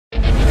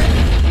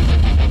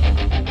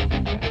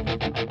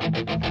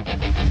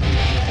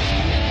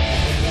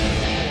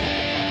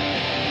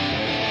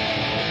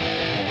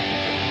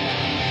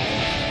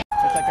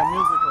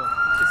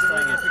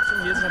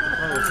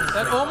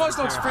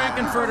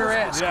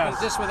Twitter-esque,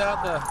 but just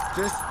without the...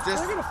 Just Can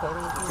I get a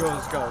photo with you?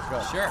 let's go.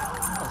 Sure.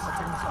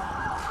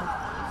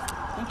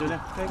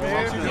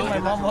 My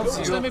mom loves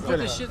you. Just let me put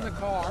this shit in the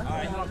car. All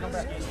right, I'll come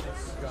back.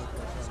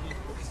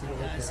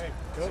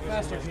 Go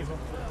faster, people.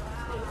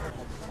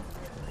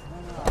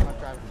 I'm not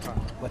driving the car.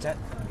 What's that?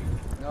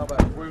 No,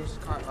 but where was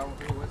the car?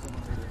 Who was it?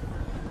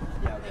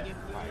 Yeah, okay.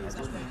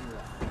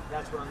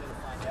 That's what I'm going to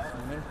find out.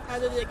 How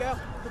did it go?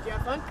 Did you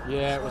have fun?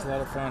 Yeah, it was a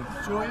lot of fun.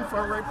 Julian,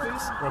 far right,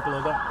 please. Right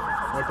below that.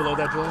 Right below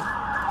that, Julian.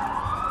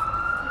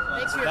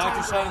 Thanks for your Dr.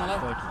 time. Side on the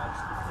left.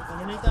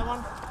 Underneath that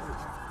one?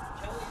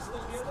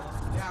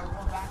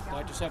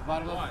 Dr. Side,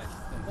 bottom left.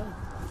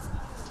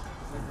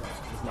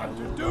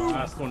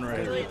 Last one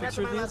right Julian, here. that's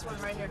my last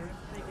one right here.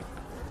 Thank you.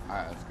 All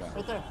right, let's go.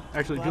 Right there.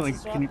 Actually, Julian,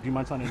 do you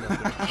mind signing up there?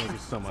 Thank you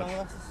so much.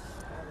 Sunglasses.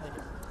 Thank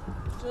you.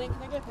 Julian,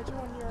 can I get a picture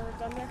when you're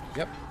done there?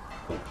 Yep.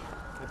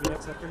 Happy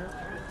next up here.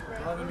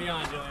 Love and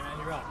beyond, Julian, man.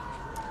 You're up.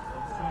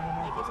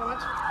 Thank you so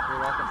much.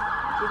 You're welcome.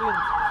 Julian.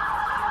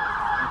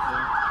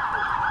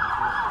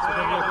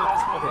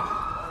 Okay.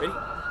 Ready?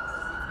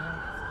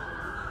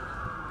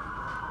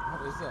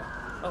 What is that?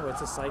 Oh,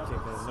 it's a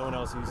sidekick, and no one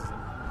else uses it.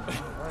 My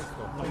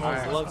mom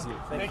Alright. loves you.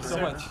 Thank you so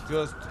much.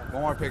 Just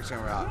one more picture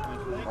and we're out.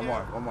 One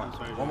more. One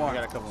more. I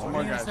got a couple One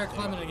more. more, guys. Start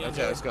climbing again.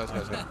 Okay, let's go.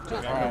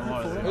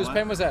 Whose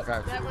pen was that?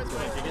 That was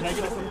my Can I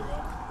get a photo?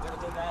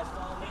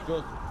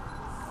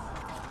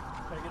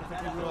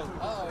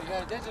 Oh, you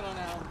got a digital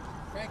now.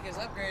 Frank is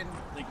upgrading.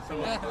 Thank you so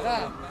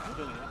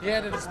much. He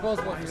had a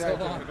disposable for so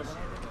long.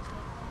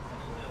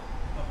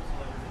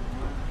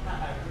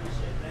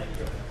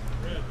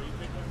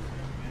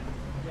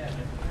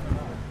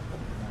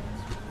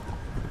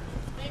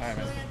 Thanks,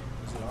 Julian.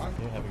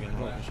 You have a good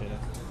one. Appreciate it.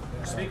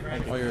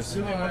 Oh, you're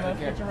assuming One last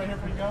picture right here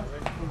for you guys.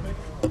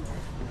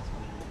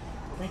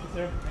 Thank you,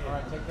 sir. All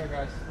right, take care,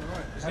 guys.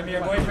 He's gonna be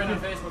your boyfriend on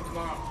Facebook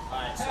tomorrow. All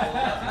right.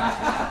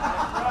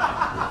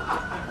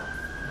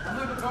 I'm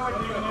looking forward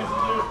to you.